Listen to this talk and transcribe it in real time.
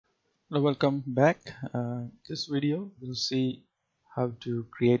Welcome back. This video we'll see how to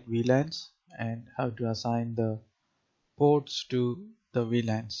create VLANs and how to assign the ports to the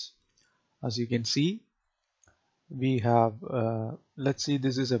VLANs. As you can see, we have let's see,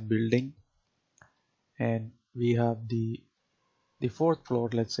 this is a building and we have the fourth floor.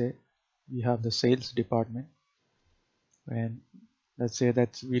 Let's say we have the sales department, and let's say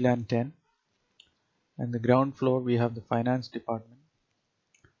that's VLAN 10, and the ground floor we have the finance department,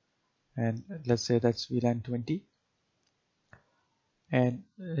 and let's say that's VLAN 20. And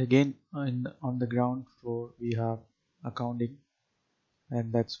again on the ground floor we have accounting,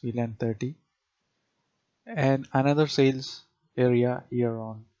 and that's VLAN 30, and another sales area here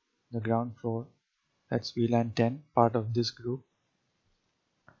on the ground floor, that's VLAN 10, part of this group.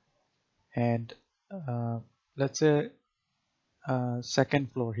 And let's say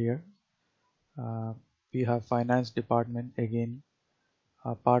second floor here, we have finance department, again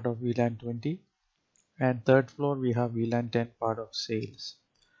part of VLAN 20, and third floor we have VLAN 10, part of sales.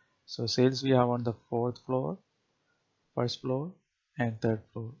 So sales we have on the fourth floor, first floor and third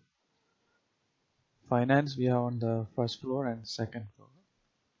floor. Finance we have on the first floor and second floor.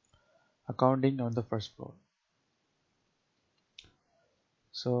 Accounting on the first floor.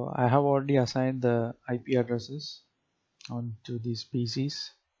 So I have already assigned the IP addresses onto these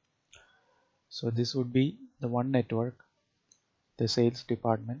PCs. So this would be the one network, the sales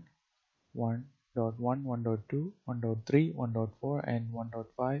department, 1.1, 1.2, 1.3, 1.4 and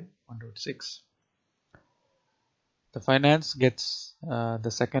 1.5, 1.6. The finance gets the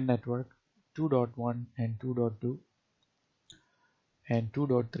second network, 2.1 and 2.2 and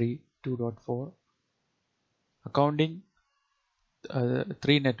 2.3, 2.4. Accounting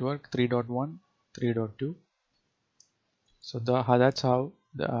 3 network, 3.1, 3.2. So that's how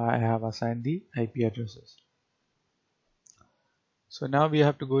I have assigned the IP addresses. So now we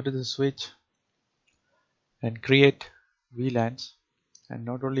have to go to the switch and create VLANs, and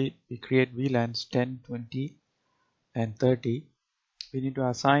not only we create VLANs 10, 20 and 30, we need to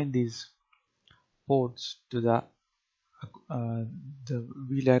assign these ports to the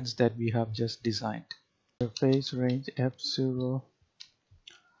VLANs that we have just designed. Interface range F0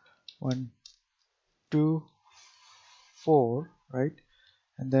 1 2 4, right,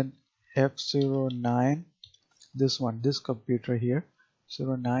 and then F09, this one, this computer here,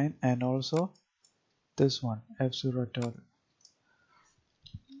 09, and also this one, F012,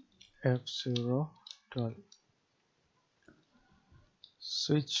 F012.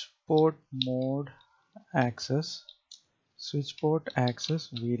 Switch port mode access, switch port access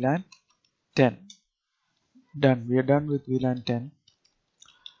VLAN 10. Done. We are done with VLAN 10.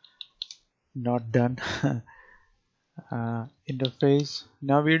 Not done. Interface.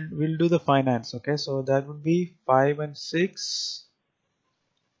 Now we'll do the finance. Okay, so that would be 5 and 6,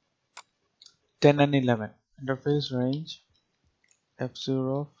 10 and 11. Interface range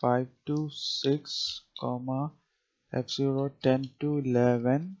F0 5 to 6, comma F0 10 to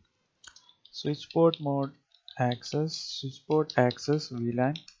 11. Switch port mode access, switch port access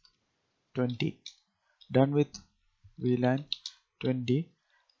VLAN 20. Done with VLAN 20.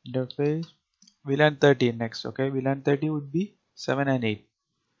 Interface VLAN 30 next. Okay, VLAN 30 would be 7 and 8.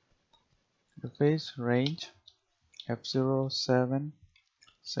 Interface range F0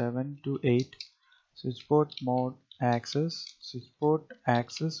 7 to 8. Switch port mode access, switch port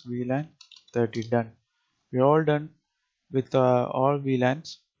access VLAN 30. Done. We're all done with all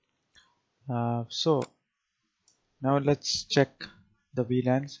VLANs. So now let's check the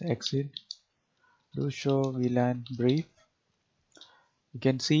VLANs. Exit, do show VLAN brief. You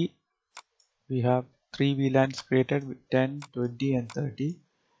can see we have 3 VLANs created with 10, 20 and 30.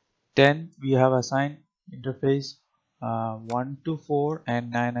 10 we have assigned interface 1 to 4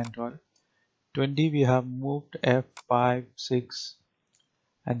 and 9 and 12. 20 we have moved F5, 6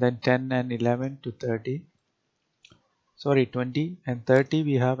 and then 10 and 11 to 30. Sorry, 20 and 30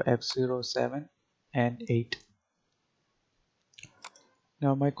 we have F0, 7 and 8.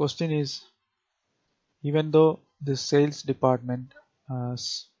 Now my question is, even though this sales department,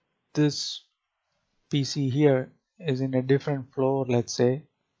 this PC here is in a different floor, let's say,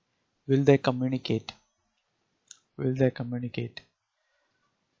 will they communicate? Will they communicate?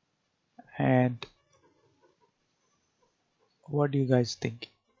 And what do you guys think?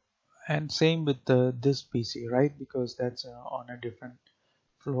 And same with this PC, right? Because that's on a different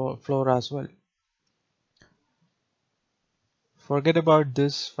floor as well. Forget about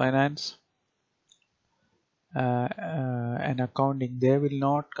this finance and accounting. They will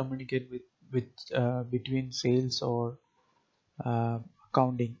not communicate with between sales or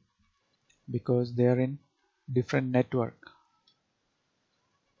accounting, because they are in different network.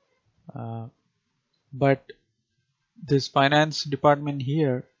 But this finance department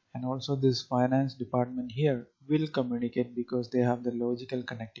here and also this finance department here will communicate because they have the logical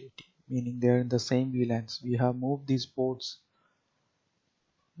connectivity, meaning they are in the same VLANs. We have moved these ports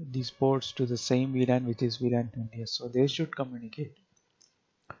to the same VLAN, which is VLAN 20, so they should communicate.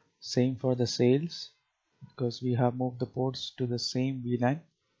 Same for the sales, because we have moved the ports to the same VLAN,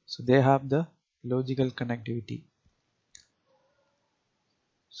 so they have the logical connectivity.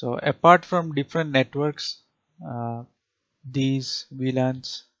 So apart from different networks, these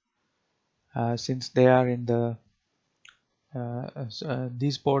VLANs, since they are in the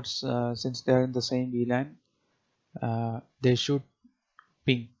these ports, since they are in the same VLAN, they should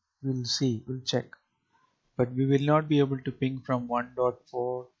ping. We'll check, but we will not be able to ping from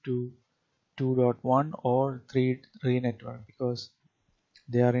 1.4 to 2.1 or 3 network, because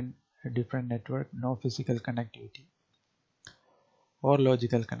they are in a different network, no physical connectivity or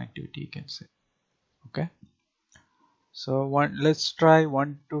logical connectivity, you can say. Okay, so let's try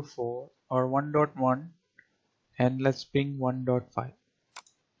 1 to 4 or 1.1, and let's ping 1.5.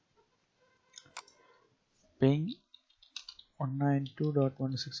 Ping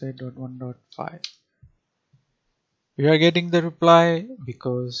 192.168.1.5. We are getting the reply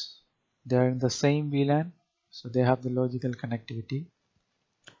because they are in the same VLAN, so they have the logical connectivity.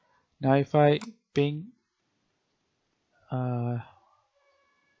 Now if I ping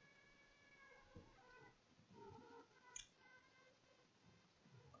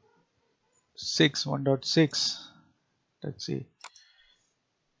 1.6, let's see,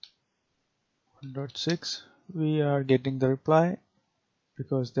 1.6, we are getting the reply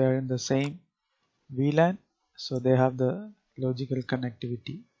because they are in the same VLAN, so they have the logical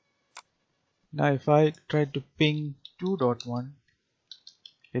connectivity. Now if I try to ping 2.1,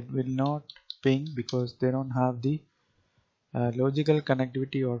 it will not ping because they don't have the logical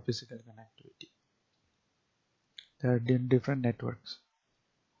connectivity or physical connectivity. They are in different networks.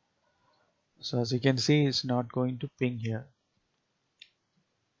 So as you can see, it's not going to ping here.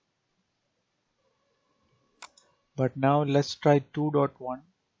 But now let's try 2.1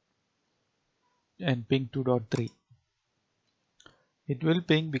 and ping 2.3. It will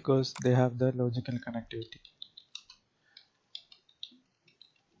ping because they have the logical connectivity.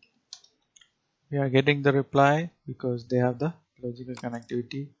 We are getting the reply because they have the logical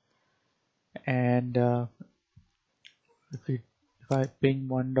connectivity. And if I ping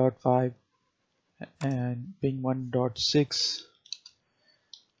 1.5 and ping 1.6,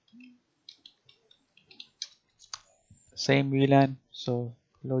 same VLAN, so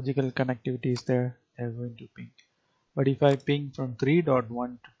logical connectivity is there, they're going to ping. But if I ping from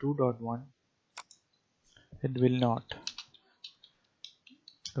 3.1 to 2.1, it will not,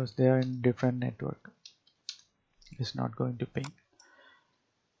 because they are in different network. It's not going to ping.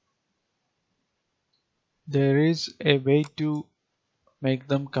 There is a way to make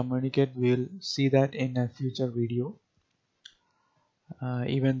them communicate. We'll see that in a future video.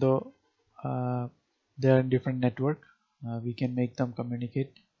 Even though they are in different network, we can make them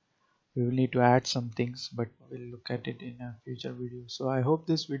communicate. We will need to add some things, but we'll look at it in a future video. So I hope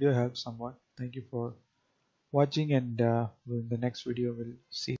this video helps somewhat. Thank you for watching, and in the next video we'll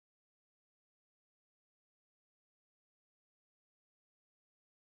see